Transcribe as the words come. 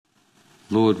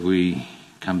Lord, we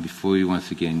come before you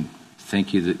once again.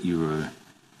 Thank you that you are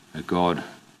a God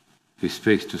who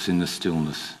speaks to us in the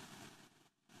stillness.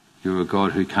 You're a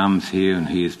God who comes here and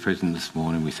he is present this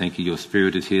morning. We thank you your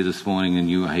Spirit is here this morning and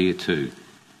you are here too.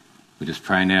 We just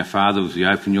pray now, Father, as we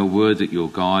open your word, that you'll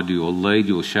guide, you'll lead,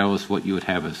 you'll show us what you would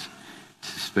have us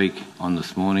to speak on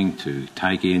this morning, to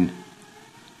take in.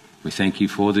 We thank you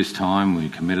for this time. We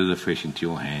commit it afresh into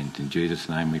your hand. In Jesus'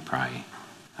 name we pray.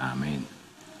 Amen.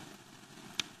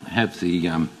 Have the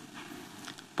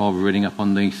Bible reading up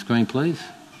on the screen, please.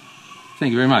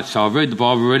 Thank you very much. So I'll read the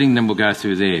Bible reading, then we'll go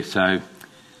through there. So,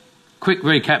 quick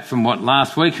recap from what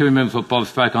last week. Who remembers what Bob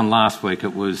spoke on last week?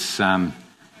 It was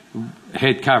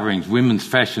head coverings, women's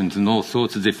fashions, and all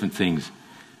sorts of different things.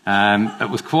 It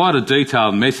was quite a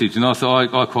detailed message, and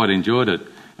I quite enjoyed it,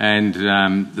 and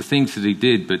the things that he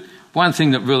did. But one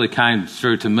thing that really came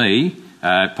through to me,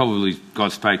 probably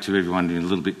God spoke to everyone in a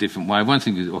little bit different way. One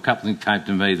thing, or a couple of things came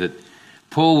to me, that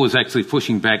Paul was actually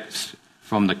pushing back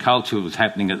from the culture that was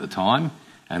happening at the time,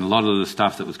 and a lot of the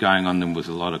stuff that was going on then was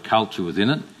a lot of culture within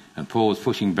it, and Paul was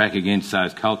pushing back against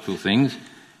those cultural things,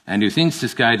 and he was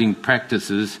instigating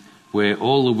practices where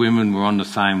all the women were on the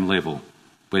same level,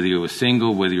 whether you were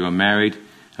single, whether you were married,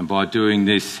 and by doing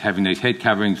this, having these head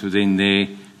coverings within there,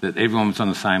 that everyone was on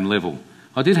the same level.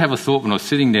 I did have a thought when I was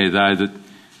sitting there, though, that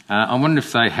I wonder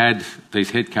if they had these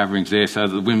head coverings there so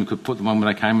that the women could put them on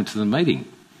when they came into the meeting.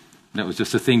 That was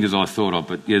just a thing that I thought of,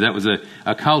 but yeah, that was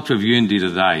a culture of unity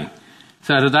today.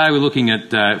 So today we're looking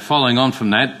at following on from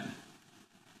that,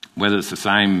 whether it's the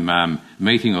same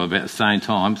meeting or about the same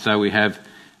time. So we have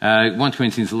 1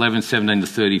 Corinthians 11, 17 to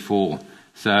 34.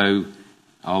 So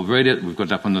I'll read it. We've got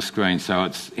it up on the screen. So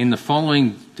it's, in the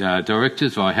following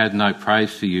directives I had no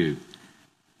praise for you.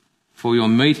 For your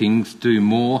meetings do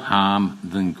more harm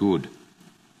than good.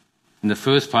 In the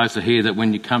first place, I hear that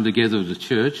when you come together as a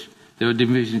church, there are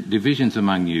divisions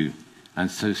among you, and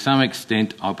to some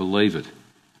extent I believe it.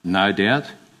 No doubt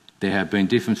there have been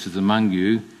differences among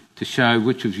you to show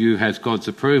which of you has God's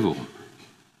approval.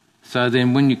 So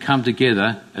then when you come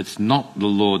together, it's not the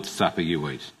Lord's Supper you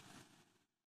eat.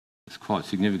 It's quite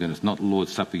significant. It's not the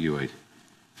Lord's Supper you eat.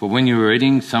 For when you are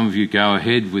eating, some of you go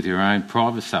ahead with your own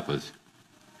private suppers.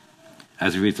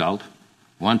 As a result,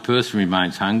 one person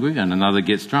remains hungry and another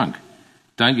gets drunk.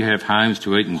 Don't you have homes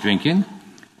to eat and drink in?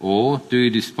 Or do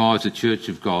you despise the church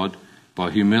of God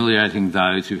by humiliating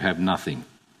those who have nothing?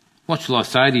 What shall I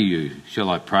say to you?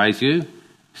 Shall I praise you?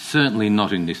 Certainly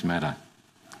not in this matter.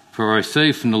 For I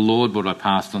received from the Lord what I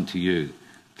passed on to you.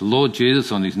 The Lord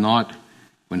Jesus, on his night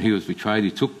when he was betrayed, he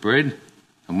took bread,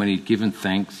 and when he'd given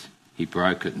thanks, he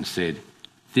broke it and said,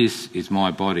 "This is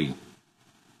my body,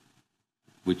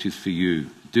 which is for you.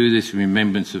 Do this in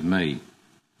remembrance of me."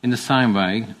 In the same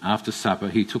way, after supper,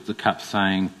 he took the cup,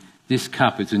 saying, "This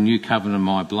cup is a new covenant of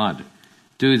my blood.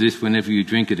 Do this whenever you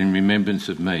drink it in remembrance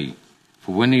of me.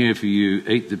 For whenever you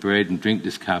eat the bread and drink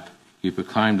this cup, you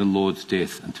proclaim the Lord's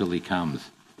death until he comes.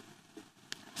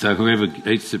 So whoever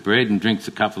eats the bread and drinks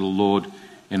the cup of the Lord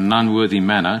in an unworthy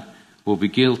manner will be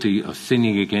guilty of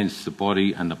sinning against the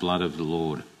body and the blood of the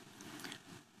Lord.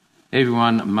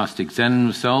 Everyone must examine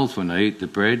themselves when they eat the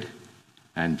bread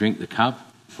and drink the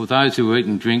cup. For those who eat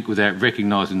and drink without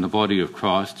recognising the body of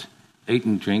Christ eat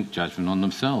and drink judgment on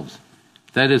themselves.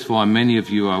 That is why many of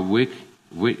you are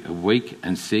weak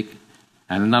and sick,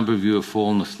 and a number of you have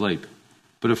fallen asleep.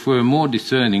 But if we were more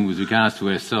discerning with regards to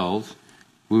ourselves,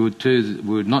 we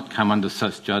would not come under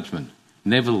such judgment.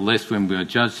 Nevertheless, when we are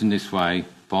judged in this way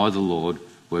by the Lord,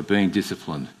 we're being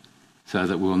disciplined, so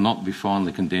that we will not be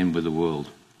finally condemned with the world.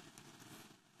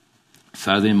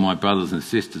 So then, my brothers and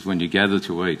sisters, when you gather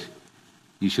to eat,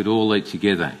 you should all eat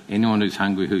together. Anyone who's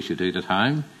hungry who should eat at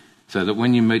home, so that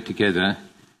when you meet together,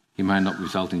 you may not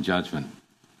result in judgment.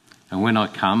 And when I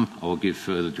come, I will give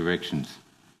further directions.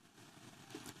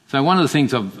 So one of the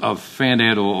things I've found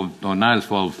out or noticed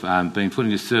while I've been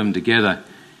putting this sermon together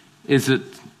is that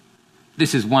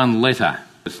this is one letter.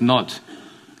 It's not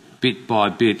bit by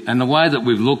bit. And the way that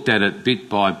we've looked at it bit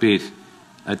by bit,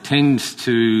 it tends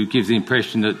to give the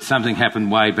impression that something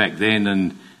happened way back then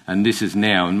and this is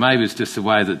now. And maybe it's just the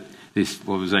way that this,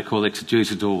 what was they call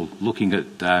exegetical, looking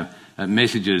at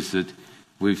messages, that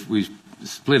we've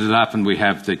split it up and we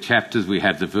have the chapters, we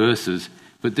have the verses,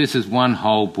 but this is one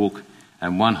whole book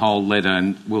and one whole letter,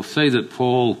 and we'll see that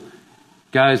Paul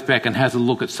goes back and has a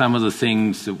look at some of the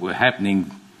things that were happening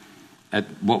at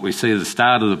what we see at the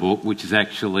start of the book, which is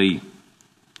actually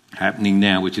happening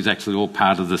now, which is actually all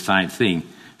part of the same thing.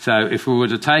 So if we were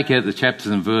to take out the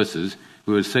chapters and verses,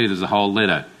 we would see it as a whole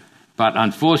letter. But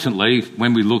unfortunately,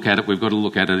 when we look at it, we've got to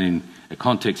look at it in a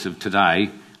context of today,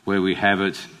 where we have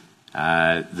it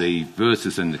the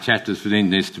verses and the chapters within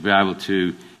this to be able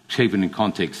to keep it in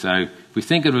context. So we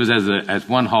think of it as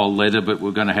one whole letter, but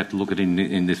we're going to have to look at it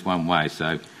in this one way.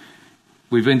 So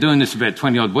we've been doing this about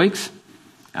 20-odd weeks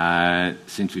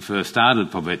since we first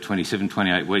started, probably about 27,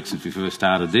 28 weeks since we first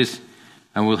started this.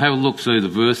 And we'll have a look through the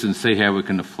verses and see how we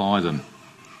can apply them.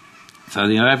 So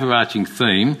the overarching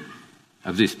theme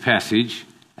of this passage,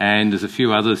 and there's a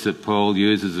few others that Paul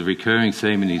uses as a recurring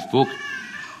theme in his book,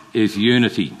 is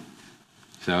unity.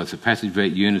 So it's a passage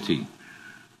about unity.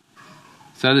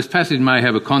 So this passage may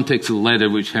have a context of the letter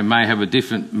which may have a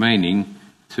different meaning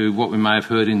to what we may have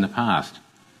heard in the past.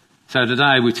 So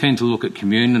today we tend to look at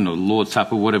communion or the Lord's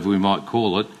Supper, whatever we might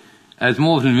call it, as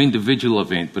more of an individual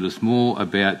event, but it's more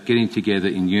about getting together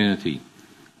in unity.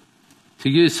 To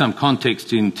use some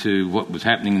context into what was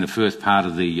happening in the first part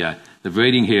of the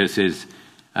reading here, it says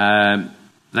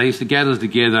they used to gather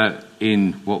together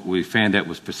in what we found out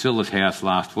was Priscilla's house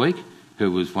last week,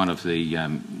 who was one of the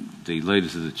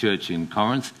leaders of the church in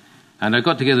Corinth. And they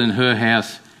got together in her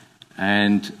house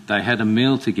and they had a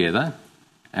meal together.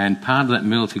 And part of that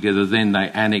meal together, then they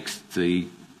annexed the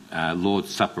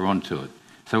Lord's Supper onto it.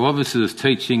 So obviously there's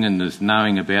teaching and there's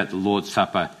knowing about the Lord's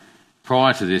Supper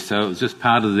prior to this, so it was just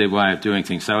part of their way of doing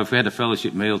things. So if we had a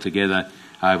fellowship meal together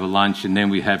over lunch and then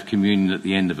we have communion at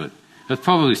the end of it. It's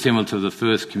probably similar to the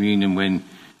first communion when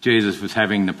Jesus was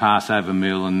having the Passover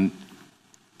meal and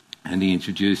he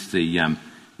introduced the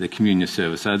communion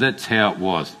service. So that's how it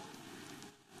was.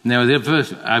 Now, the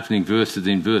opening verses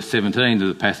in verse 17 of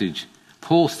the passage,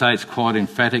 Paul states quite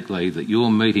emphatically that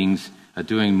your meetings are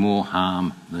doing more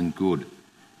harm than good.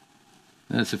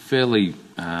 That's a fairly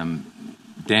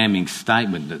damning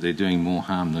statement that they're doing more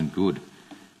harm than good.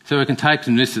 So we can take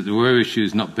from this that there were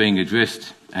issues not being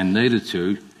addressed and needed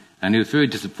to, and he was very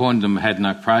disappointed and had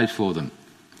no praise for them.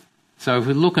 So if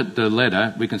we look at the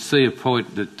letter, we can see a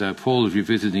point that Paul is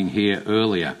revisiting here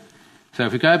earlier. So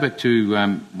if we go back to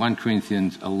 1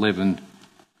 Corinthians 11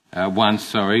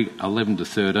 to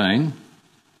 13,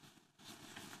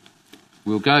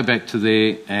 we'll go back to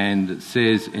there, and it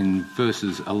says in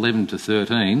verses 11 to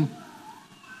 13,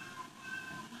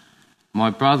 my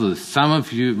brothers, some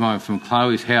of you from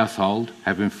Chloe's household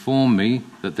have informed me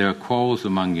that there are quarrels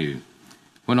among you.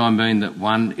 When I mean that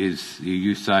one is,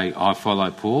 you say, I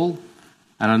follow Paul,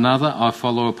 and another, I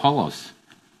follow Apollos.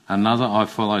 Another, I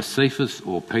follow Cephas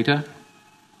or Peter.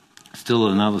 Still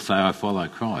another say, I follow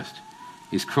Christ.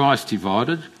 Is Christ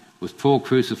divided? Was Paul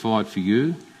crucified for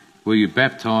you? Were you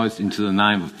baptised into the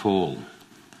name of Paul?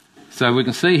 So we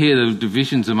can see here the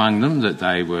divisions among them, that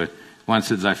they were, one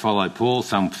said they followed Paul,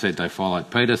 some said they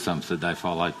followed Peter, some said they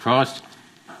followed Christ.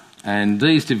 And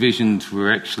these divisions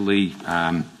were actually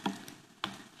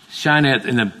shown out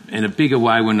in a bigger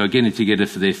way when they were getting together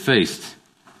for their feast.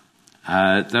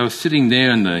 They were sitting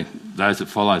there, and those that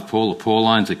followed Paul, the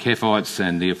Paulines, the Kephites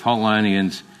and the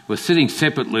Apollonians, were sitting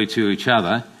separately to each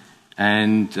other,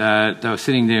 and they were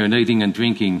sitting there and eating and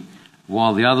drinking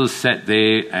while the others sat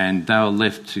there and they were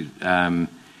left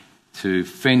to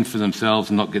fend for themselves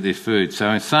and not get their food. So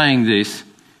in saying this,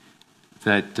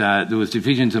 that there was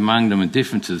divisions among them and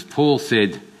differences, Paul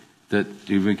said that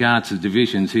in regards to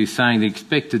divisions, he's saying he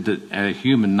expected that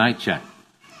human nature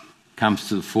comes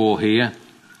to the fore here,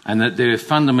 and that there are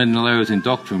fundamental errors in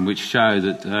doctrine which show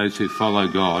that those who follow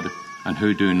God and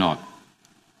who do not.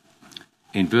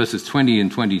 In verses 20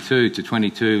 and 22 to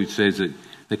 22, it says that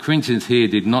the Corinthians here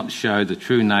did not show the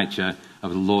true nature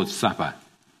of the Lord's Supper.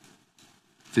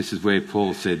 This is where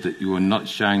Paul said that you are not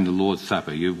showing the Lord's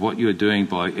Supper. What you are doing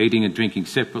by eating and drinking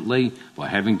separately, by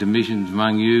having divisions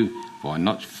among you, by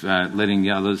not letting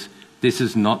the others, this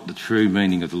is not the true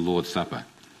meaning of the Lord's Supper.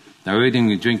 They were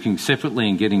eating and drinking separately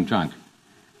and getting drunk.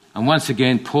 And once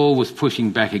again, Paul was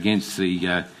pushing back against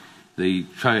the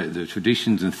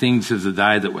traditions and things of the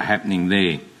day that were happening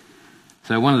there.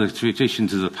 So one of the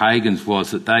traditions of the pagans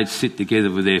was that they'd sit together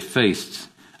with their feasts,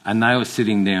 and they were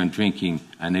sitting there and drinking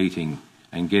and eating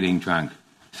and getting drunk.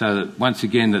 So that once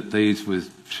again, that these were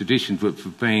traditions were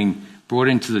being brought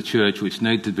into the church which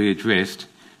need to be addressed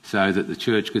so that the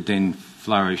church could then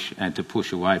flourish and to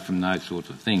push away from those sorts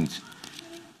of things.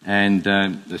 And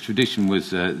the tradition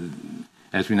was,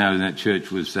 as we know in that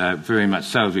church, was very much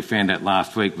so, as we found out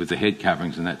last week, with the head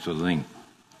coverings and that sort of thing.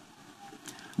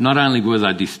 Not only were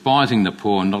they despising the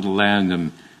poor and not allowing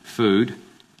them food,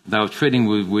 they were treating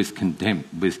with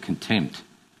contempt.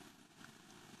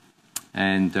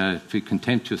 And to be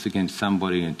contemptuous against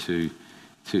somebody and to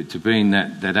be in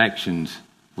that actions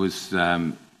was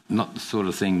not the sort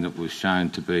of thing that was shown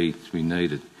to be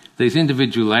needed. These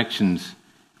individual actions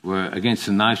were against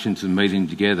the notions of meeting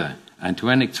together, and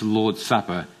to annex the Lord's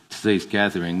Supper to these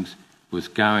gatherings was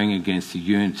going against the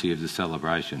unity of the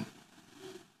celebration.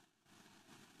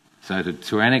 So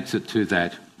to annex it to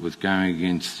that was going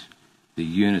against the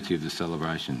unity of the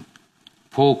celebration.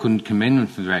 Paul couldn't commend them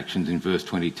for their actions in verse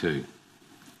 22.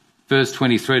 Verse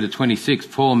 23 to 26,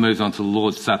 Paul moves on to the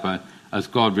Lord's Supper as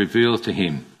God reveals to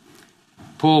him.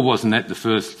 Paul wasn't at the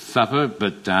first supper,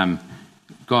 but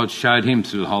God showed him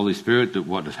through the Holy Spirit that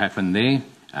what had happened there.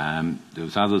 There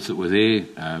was others that were there,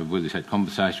 where he had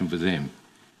conversation with them.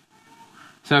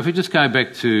 So if we just go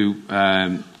back to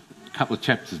a couple of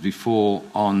chapters before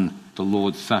on the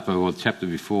Lord's Supper, or the chapter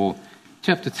before,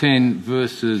 chapter 10,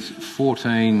 verses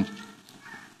 14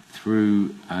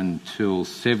 through until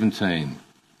 17,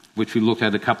 which we looked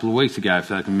at a couple of weeks ago,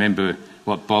 if I can remember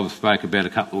what Bob spoke about a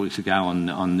couple of weeks ago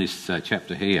on this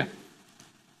chapter here.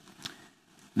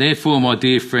 Therefore, my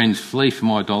dear friends, flee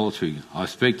from idolatry. I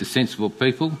speak to sensible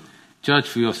people. Judge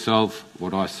for yourself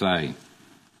what I say.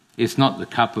 It's not the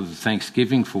cup of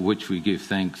thanksgiving for which we give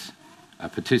thanks, a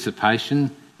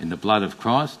participation in the blood of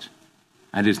Christ,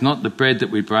 and it's not the bread that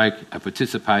we break, a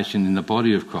participation in the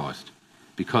body of Christ.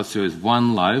 Because there is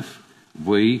one loaf,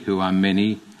 we who are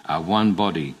many are one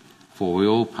body, for we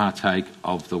all partake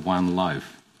of the one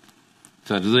loaf.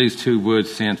 So do these two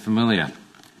words sound familiar?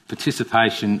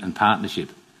 Participation and partnership.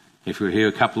 If we were here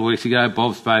a couple of weeks ago,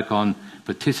 Bob spoke on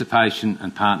participation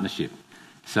and partnership.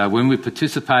 So when we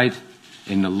participate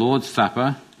in the Lord's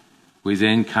Supper, we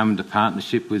then come into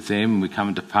partnership with them, we come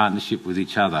into partnership with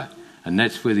each other. And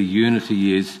that's where the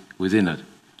unity is within it.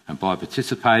 And by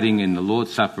participating in the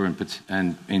Lord's Supper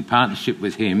and in partnership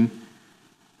with him,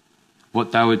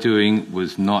 what they were doing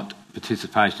was not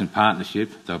participation and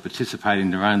partnership. They were participating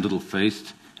in their own little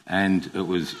feast, and it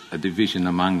was a division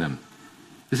among them.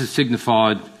 This is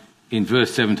signified in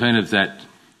verse 17 of that,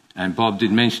 and Bob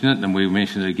did mention it, and we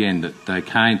mention it again, that they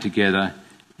came together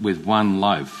with one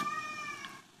loaf.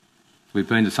 We've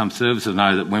been to some services,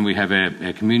 know that when we have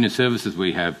our communion services,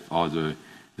 we have either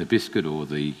the biscuit or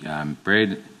the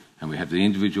bread, and we have the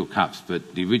individual cups.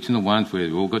 But the original ones, where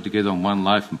we all got together on one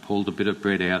loaf and pulled a bit of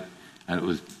bread out, and it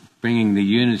was bringing the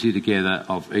unity together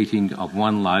of eating of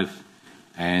one loaf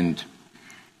and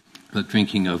the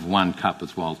drinking of one cup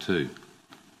as well too.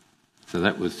 So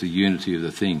that was the unity of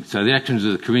the thing. So the actions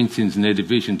of the Corinthians and their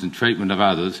divisions and treatment of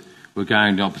others were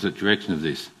going the opposite direction of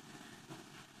this.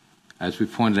 As we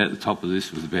pointed out at the top of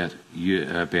this, was about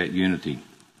unity.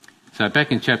 So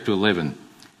back in chapter 11,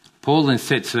 Paul then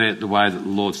sets out the way that the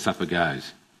Lord's Supper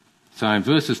goes. So in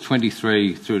verses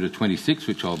 23 through to 26,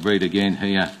 which I'll read again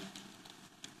here,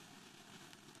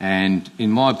 and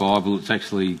in my Bible it's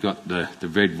actually got the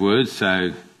red words,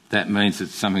 so that means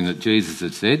it's something that Jesus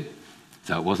had said.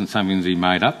 So it wasn't something that he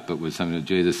made up, but was something that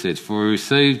Jesus said. For we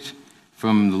received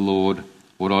from the Lord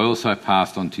what I also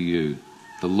passed on to you.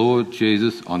 The Lord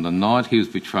Jesus, on the night he was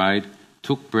betrayed,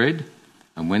 took bread,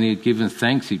 and when he had given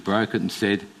thanks, he broke it and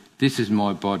said, "This is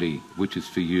my body, which is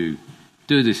for you.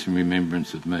 Do this in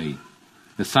remembrance of me."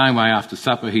 The same way after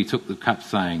supper he took the cup,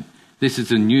 saying, "This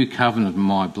is a new covenant of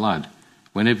my blood.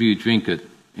 Whenever you drink it,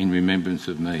 in remembrance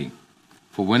of me.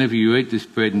 For whenever you eat this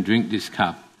bread and drink this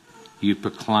cup, you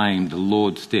proclaim the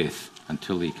Lord's death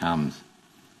until he comes."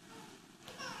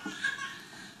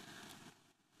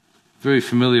 Very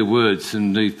familiar words,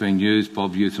 and they've been used.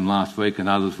 Bob used them last week, and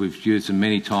others we've used them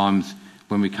many times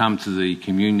when we come to the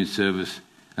communion service,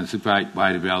 and it's a great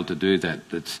way to be able to do that.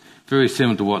 It's very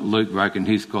similar to what Luke wrote in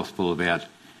his gospel about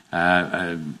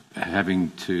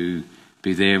having to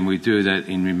be there, and we do that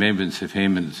in remembrance of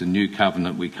him, and it's a new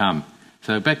covenant we come.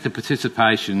 So back to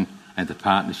participation and to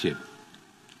partnership.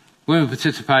 When we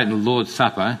participate in the Lord's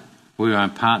Supper, we are in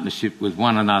partnership with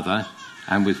one another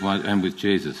and with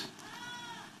Jesus.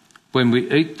 When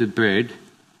we eat the bread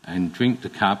and drink the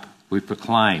cup, we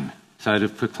proclaim. So to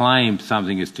proclaim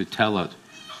something is to tell it,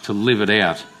 to live it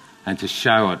out, and to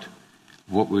show it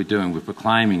what we're doing. We're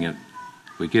proclaiming it.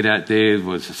 We get out there,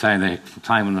 was saying they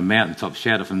proclaim on the mountaintops,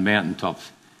 shout it from the mountaintops.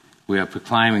 We are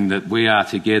proclaiming that we are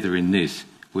together in this.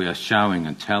 We are showing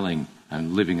and telling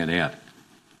and living it out.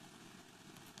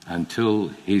 Until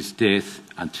his death,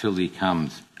 until he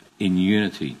comes, in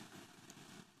unity.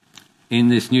 In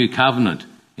this new covenant,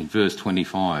 in verse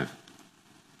 25.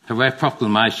 So our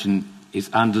proclamation is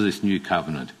under this new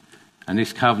covenant. And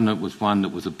this covenant was one that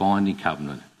was a binding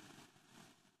covenant.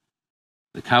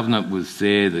 The covenant was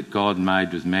there that God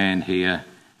made with man here,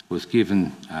 was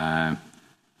given,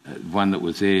 one that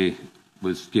was there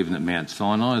was given at Mount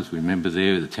Sinai, as we remember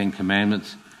there, the Ten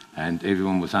Commandments, and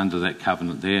everyone was under that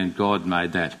covenant there, and God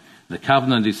made that. The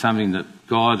covenant is something that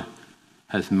God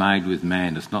has made with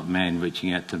man. It's not man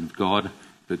reaching out to God,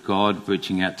 but God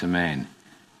reaching out to man.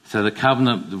 So the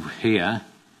covenant here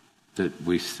that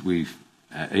we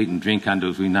eat and drink under,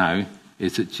 as we know,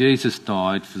 is that Jesus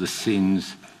died for the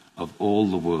sins of all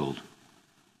the world.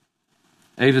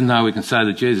 Even though we can say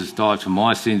that Jesus died for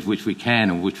my sins, which we can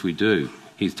and which we do,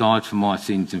 he's died for my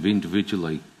sins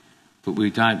individually, but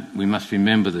we must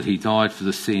remember that he died for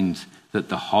the sins that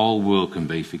the whole world can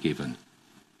be forgiven.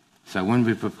 So when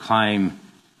we proclaim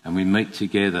and we meet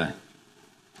together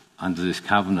under this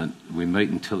covenant, we meet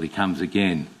until he comes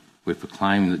again, we're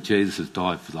proclaiming that Jesus has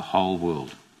died for the whole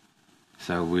world.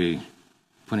 So we're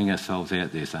putting ourselves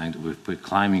out there saying that we're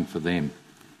proclaiming for them.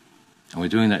 And we're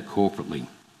doing that corporately.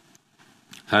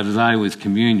 So today was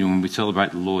communion, when we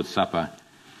celebrate the Lord's Supper.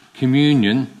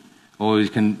 Communion, or we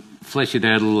can flesh it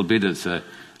out a little bit, it's a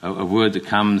word that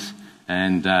comes,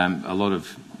 and a lot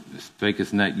of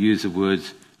speakers in that use the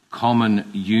words common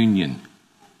union.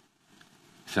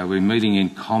 So we're meeting in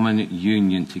common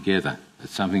union together.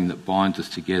 It's something that binds us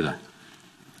together.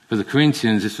 For the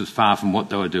Corinthians, this was far from what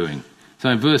they were doing. So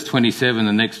in verse 27,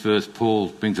 the next verse, Paul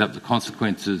brings up the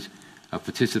consequences of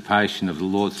participation of the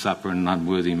Lord's Supper in an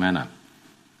unworthy manner.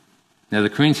 Now the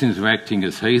Corinthians were acting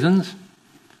as heathens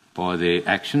by their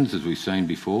actions, as we've seen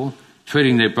before,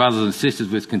 treating their brothers and sisters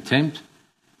with contempt,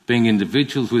 being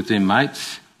individuals with their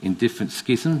mates in different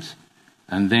schisms,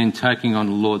 and then taking on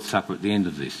the Lord's Supper at the end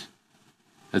of this.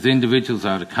 As individuals,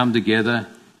 they were to come together,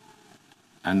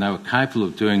 and they were capable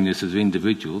of doing this as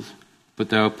individuals, but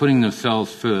they were putting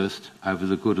themselves first over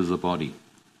the good of the body.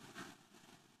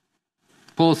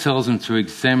 Paul tells them to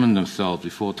examine themselves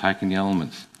before taking the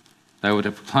elements. They were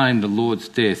to proclaim the Lord's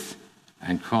death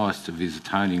and Christ of his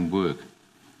atoning work.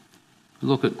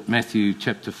 Look at Matthew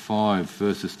chapter 5,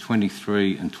 verses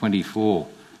 23 and 24.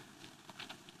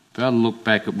 But I'll look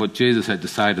back at what Jesus had to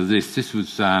say to this. This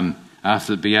was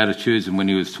after the Beatitudes, and when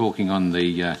he was talking on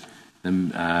the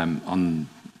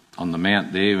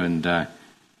mount there, and it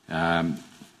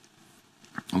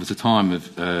was a time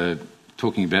of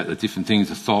talking about the different things,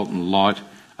 the salt and light,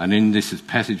 and in this is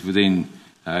passage within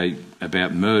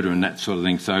about murder and that sort of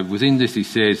thing. So within this he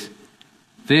says,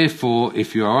 therefore,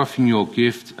 if you are offering your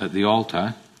gift at the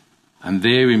altar, and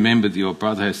there remember that your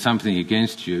brother has something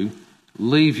against you,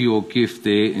 leave your gift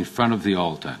there in front of the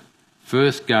altar.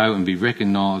 First go and be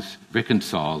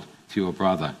reconciled to your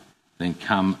brother, then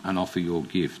come and offer your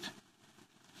gift.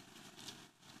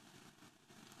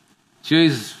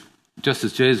 Jesus, just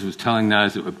as Jesus was telling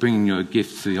those that were bringing your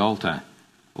gifts to the altar,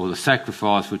 or the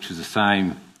sacrifice, which was the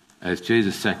same as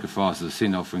Jesus' sacrifice as a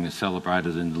sin offering, is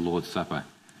celebrated in the Lord's Supper.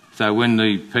 So when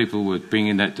the people were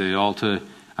bringing that to the altar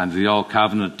under the old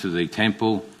covenant to the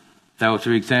temple, they were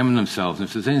to examine themselves. And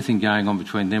if there's anything going on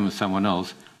between them and someone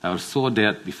else, they were sort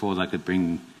out before they could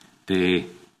bring their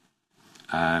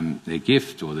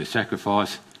gift or their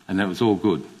sacrifice, and that was all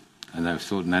good. And they were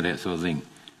sorting that out, sort of thing.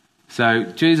 So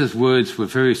Jesus' words were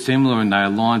very similar, and they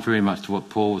aligned very much to what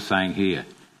Paul was saying here.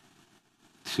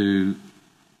 To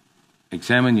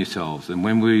examine yourselves. And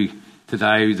when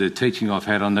today, the teaching I've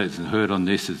had on this and heard on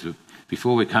this is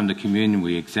before we come to communion,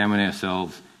 we examine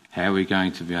ourselves, how we're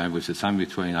going to be able, it's the same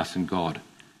between us and God.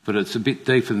 But it's a bit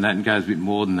deeper than that and goes a bit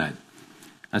more than that.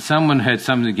 And someone had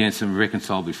something against them,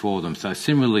 reconciled before them. So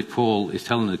similarly, Paul is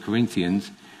telling the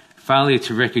Corinthians, failure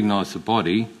to recognise the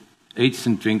body eats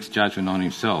and drinks judgment on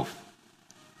himself.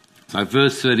 So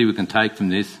verse 30 we can take from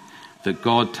this that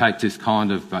God takes this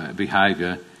kind of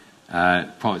behaviour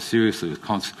quite seriously, with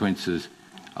consequences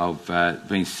of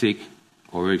being sick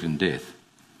or even death.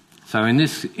 So in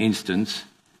this instance,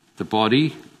 the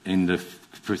body, in the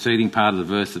preceding part of the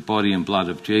verse, the body and blood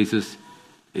of Jesus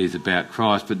is about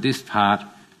Christ, but this part,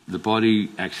 the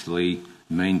body actually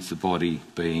means the body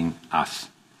being us,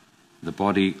 the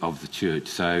body of the church.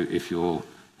 So if you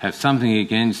have something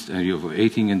against, and you're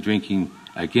eating and drinking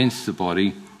against the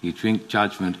body, you drink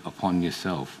judgment upon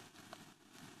yourself.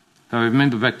 So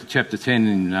remember back to chapter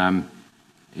 10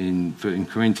 in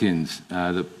Corinthians,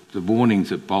 the warnings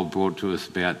that Bob brought to us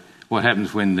about what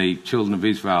happens when the children of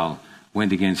Israel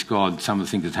went against God, some of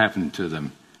the things that happened to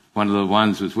them. One of the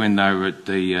ones was when they were at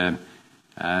the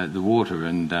water,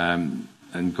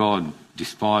 and God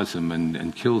despised them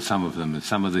and killed some of them, and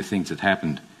some of the things that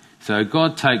happened. So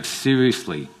God takes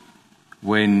seriously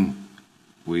when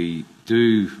we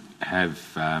do have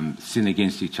sin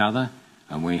against each other,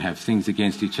 and we have things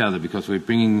against each other, because we're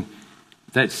bringing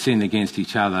that sin against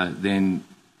each other, then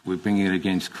we're bringing it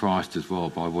against Christ as well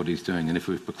by what he's doing. And if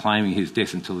we're proclaiming his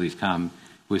death until he's come,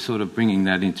 we're sort of bringing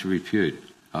that into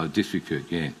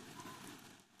disrepute, yeah.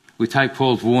 We take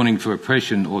Paul's warning for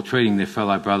oppression or treating their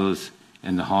fellow brothers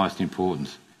in the highest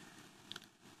importance.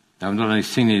 They were not only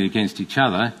sinning against each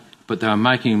other, but they were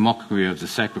making mockery of the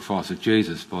sacrifice of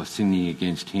Jesus by sinning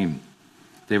against him.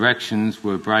 Their actions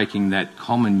were breaking that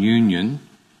common union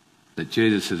that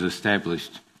Jesus has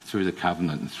established through the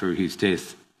covenant and through his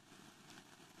death.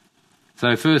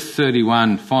 So verse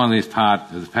 31, finally this part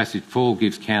of the passage, Paul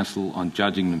gives counsel on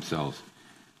judging themselves.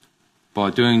 By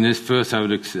doing this, first they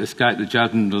would escape the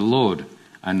judgment of the Lord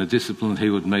and the discipline he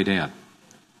would mete out.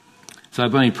 So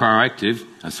being proactive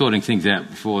and sorting things out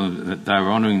before they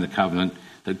were honouring the covenant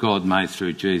that God made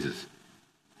through Jesus.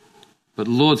 But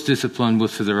the Lord's discipline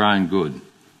was for their own good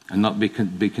and not be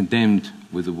condemned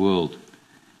with the world.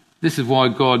 This is why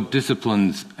God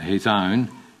disciplines his own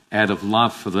out of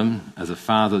love for them, as a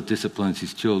father disciplines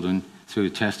his children through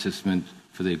chastisement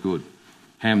for their good.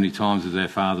 How many times has our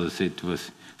father said to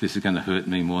us, this is going to hurt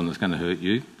me more than it's going to hurt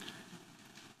you?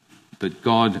 But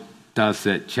God does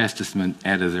that chastisement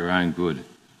out of their own good.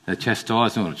 That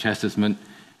chastisement or chastisement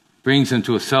brings them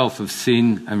to a self of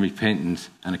sin and repentance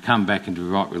and a come back into a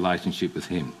right relationship with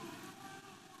him.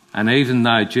 And even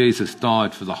though Jesus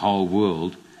died for the whole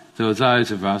world, there are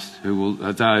those of us who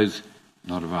will, those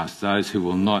who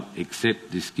will not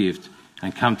accept this gift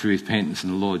and come to repentance in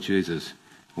the Lord Jesus,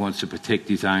 who wants to protect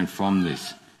his own from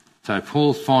this. So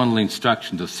Paul's final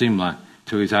instructions are similar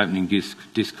to his opening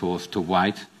discourse, to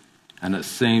wait, and it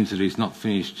seems that he's not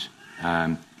finished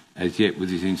as yet with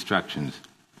his instructions.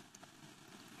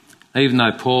 Even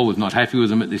though Paul was not happy with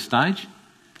them at this stage,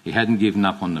 he hadn't given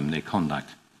up on them, their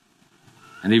conduct.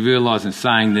 And he realised in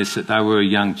saying this that they were a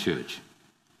young church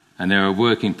and they were a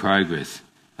work in progress,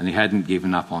 and he hadn't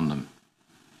given up on them.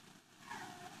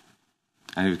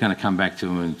 And he was going to come back to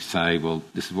them and say, well,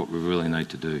 this is what we really need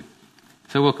to do.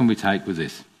 So what can we take with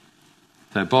this?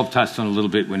 So Bob touched on a little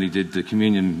bit when he did the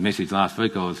communion message last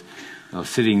week. I was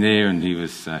sitting there and he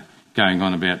was going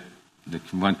on about the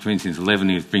 1 Corinthians 11.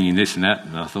 He was bringing this and that,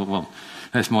 and I thought, well,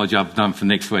 that's my job done for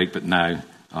next week. But no,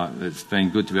 it's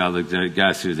been good to be able to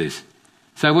go through this.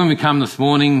 So when we come this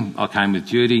morning, I came with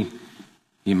Judy.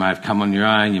 You may have come on your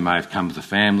own, you may have come as a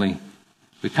family.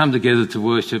 We come together to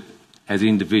worship as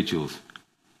individuals,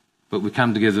 but we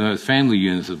come together as family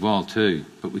units as well too.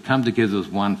 But we come together as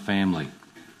one family.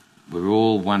 We're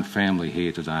all one family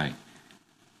here today.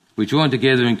 We join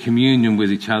together in communion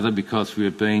with each other because we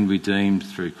have been redeemed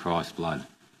through Christ's blood.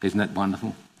 Isn't that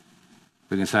wonderful?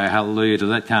 We can say hallelujah to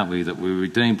that, can't we? That we're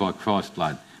redeemed by Christ's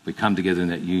blood. We come together in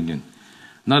that union.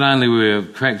 Not only we're a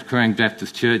Kerang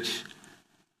Baptist Church,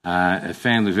 a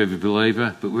family of every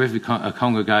believer, but a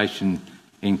congregation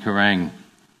in Kerang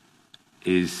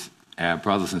is our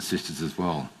brothers and sisters as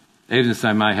well. Even if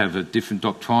they may have different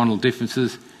doctrinal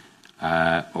differences,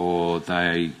 or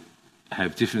they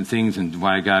have different things and the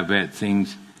way they go about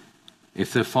things,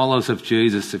 if they're followers of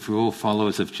Jesus, if we're all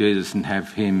followers of Jesus and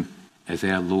have him as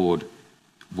our Lord,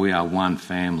 we are one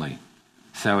family.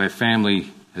 So our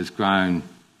family has grown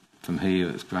from here,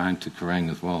 it's grown to Kerang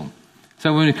as well.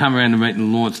 So when we come around and meet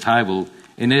in the Lord's table,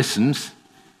 in essence,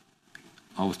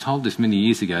 I was told this many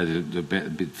years ago, a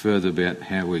bit further about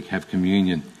how we have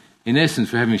communion. In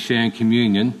essence, we're having sharing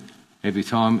communion every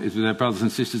time is with our brothers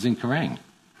and sisters in Kerang,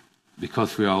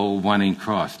 because we are all one in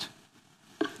Christ.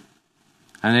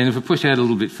 And then if we push out a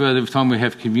little bit further, every time we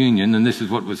have communion, and this is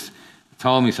what was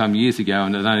told me some years ago,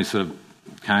 and it only sort of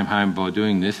came home by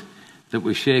doing this, that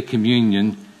we share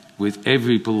communion with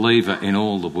every believer in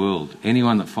all the world.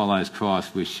 Anyone that follows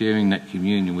Christ, we're sharing that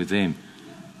communion with them.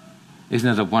 Isn't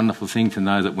it a wonderful thing to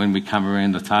know that when we come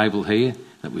around the table here,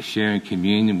 that we're sharing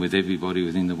communion with everybody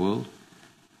within the world?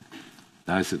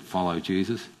 Those that follow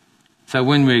Jesus. So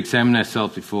when we examine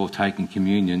ourselves before taking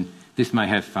communion, this may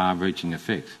have far-reaching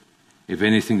effects. If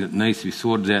anything that needs to be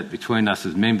sorted out between us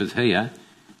as members here,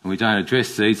 and we don't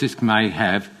address these, this may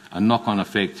have a knock-on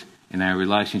effect in our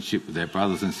relationship with our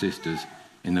brothers and sisters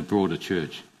in the broader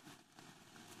church.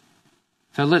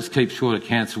 So let's keep short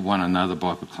accounts of one another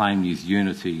by proclaiming his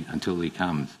unity until he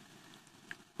comes.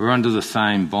 We're under the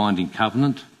same binding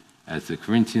covenant as the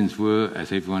Corinthians were,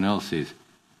 as everyone else is.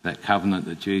 That covenant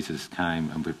that Jesus came,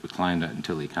 and we proclaim that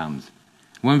until he comes.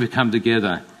 When we come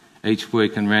together each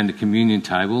week and around the communion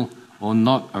table, or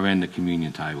not around the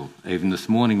communion table, even this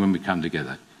morning when we come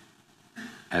together,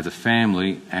 as a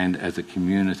family and as a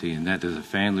community, and that as a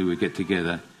family we get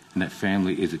together, and that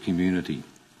family is a community.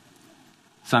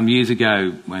 Some years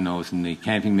ago, when I was in the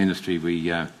camping ministry,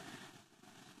 we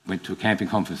went to a camping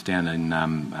conference down in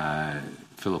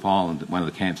Phillip Island, one of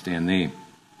the camps down there.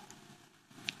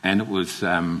 And it was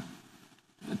a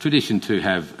tradition to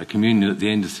have a communion at the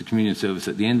end of the communion service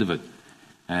at the end of it.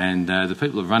 And the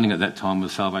people running at that time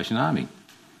was the Salvation Army.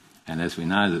 And as we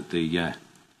know, that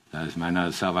those may know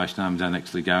the Salvation Army don't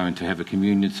actually go in to have a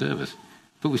communion service.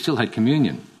 But we still had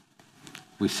communion.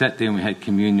 We sat there and we had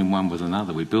communion one with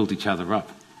another. We built each other up.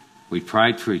 We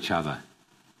prayed for each other.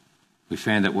 We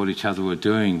found out what each other were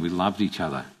doing. We loved each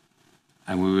other.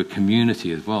 And we were a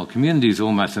community as well. Community is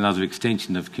almost another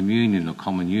extension of communion or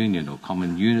common union or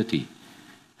common unity.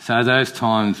 So those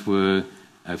times were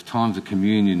times of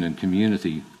communion and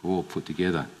community all put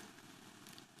together.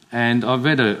 And I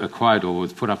read a quote, or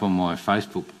was put up on my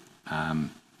Facebook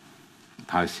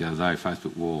post the other day,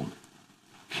 Facebook wall.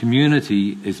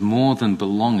 Community is more than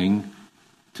belonging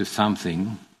to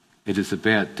something. It is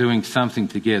about doing something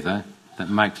together that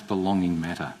makes belonging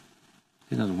matter.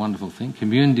 Isn't that a wonderful thing?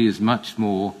 Community is much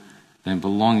more than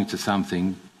belonging to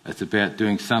something. It's about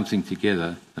doing something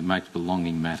together that makes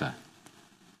belonging matter.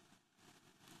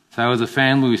 So as a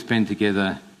family, we spend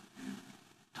together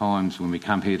times when we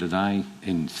come here today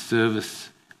in service,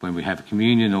 when we have a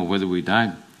communion or whether we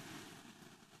don't.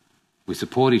 We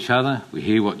support each other. We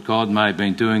hear what God may have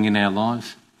been doing in our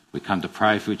lives. We come to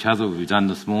pray for each other, we've done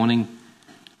this morning.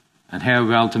 And how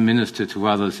we're able to minister to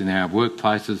others in our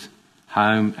workplaces,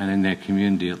 home and in their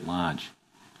community at large.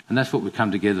 And that's what we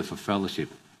come together for fellowship,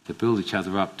 to build each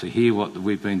other up, to hear what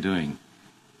we've been doing,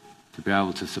 to be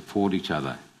able to support each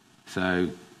other.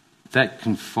 So that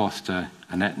can foster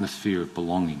an atmosphere of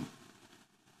belonging.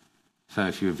 So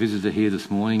if you're a visitor here this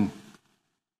morning,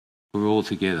 we're all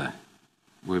together.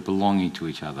 We're belonging to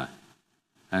each other.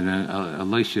 And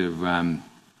Alicia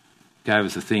gave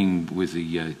us a thing with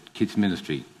the kids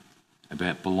ministry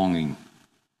about belonging.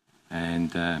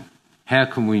 And how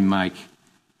can we make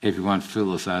everyone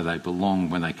feel as though they belong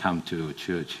when they come to a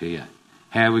church here?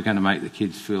 How are we going to make the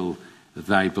kids feel that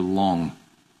they belong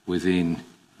within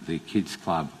the kids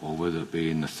club, or whether it be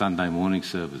in the Sunday morning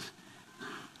service?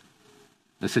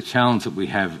 That's a challenge that we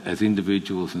have as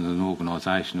individuals and as an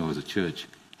organisation or as a church.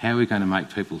 How are we going to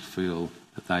make people feel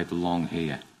that they belong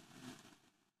here?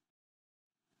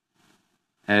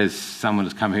 As someone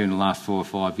has come here in the last 4 or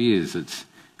 5 years, it's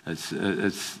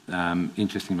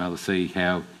interesting to be able to see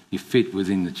how you fit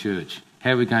within the church.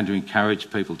 How are we going to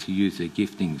encourage people to use their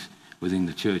giftings within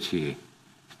the church here,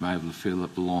 to be able to feel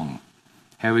that belong?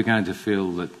 How are we going to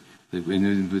feel that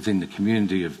within the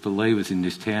community of believers in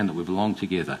this town that we belong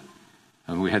together?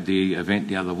 And we had the event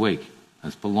the other week.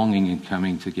 It's belonging and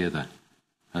coming together.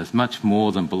 And it's much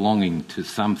more than belonging to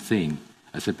something.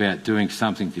 It's about doing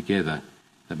something together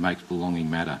that makes belonging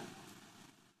matter.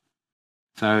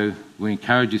 So we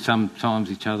encourage you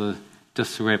sometimes each other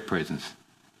just through our presence.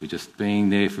 We're just being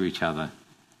there for each other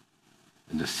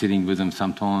and just sitting with them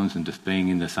sometimes and just being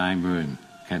in the same room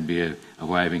can be a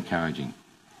way of encouraging.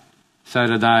 So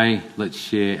today, let's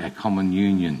share our common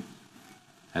union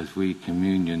as we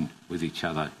communion with each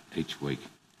other each week.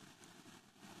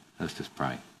 Let's just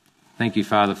pray. Thank you,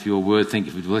 Father, for your word. Thank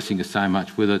you for blessing us so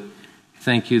much with it.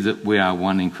 Thank you that we are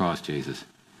one in Christ Jesus.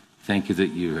 Thank you that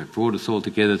you have brought us all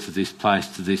together to this place,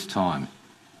 to this time,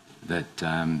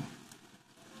 that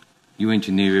you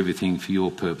engineer everything for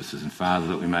your purposes, and Father,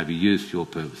 that we may be used for your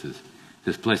purposes.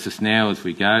 Just bless us now as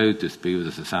we go. Just be with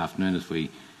us this afternoon as we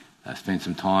spend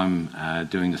some time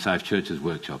doing the Safe Churches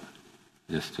workshop.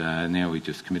 Just now we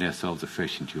just commit ourselves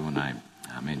afresh into your name.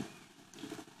 Amen.